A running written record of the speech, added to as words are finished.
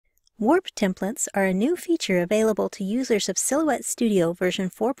Warp templates are a new feature available to users of Silhouette Studio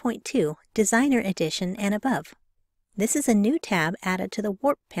version 4.2, Designer Edition and above. This is a new tab added to the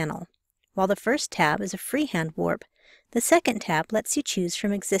Warp panel. While the first tab is a freehand warp, the second tab lets you choose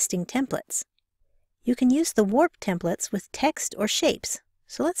from existing templates. You can use the warp templates with text or shapes,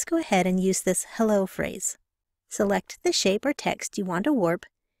 so let's go ahead and use this hello phrase. Select the shape or text you want to warp,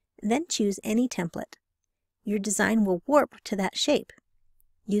 then choose any template. Your design will warp to that shape.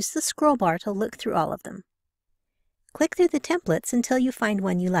 Use the scroll bar to look through all of them. Click through the templates until you find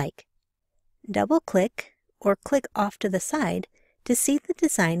one you like. Double-click or click off to the side to see the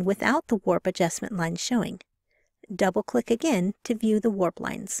design without the warp adjustment lines showing. Double-click again to view the warp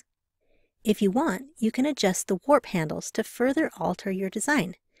lines. If you want, you can adjust the warp handles to further alter your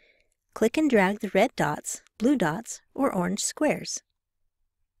design. Click and drag the red dots, blue dots, or orange squares.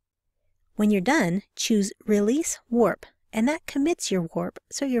 When you're done, choose Release Warp, and that commits your warp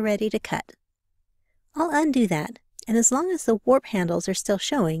so you're ready to cut. I'll undo that, and as long as the warp handles are still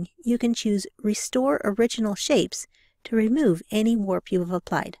showing, you can choose Restore Original Shapes to remove any warp you have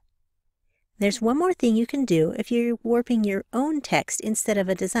applied. There's one more thing you can do if you're warping your own text instead of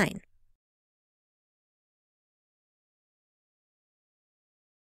a design.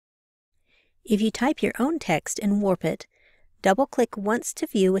 If you type your own text and warp it, double-click once to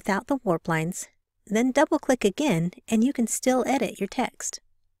view without the warp lines, then double-click again and you can still edit your text.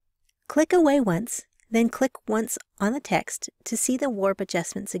 Click away once, then click once on the text to see the warp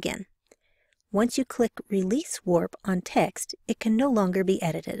adjustments again. Once you click Release Warp on text, it can no longer be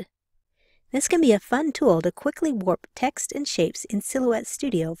edited. This can be a fun tool to quickly warp text and shapes in Silhouette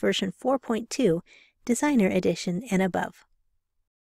Studio version 4.2, Designer Edition and above.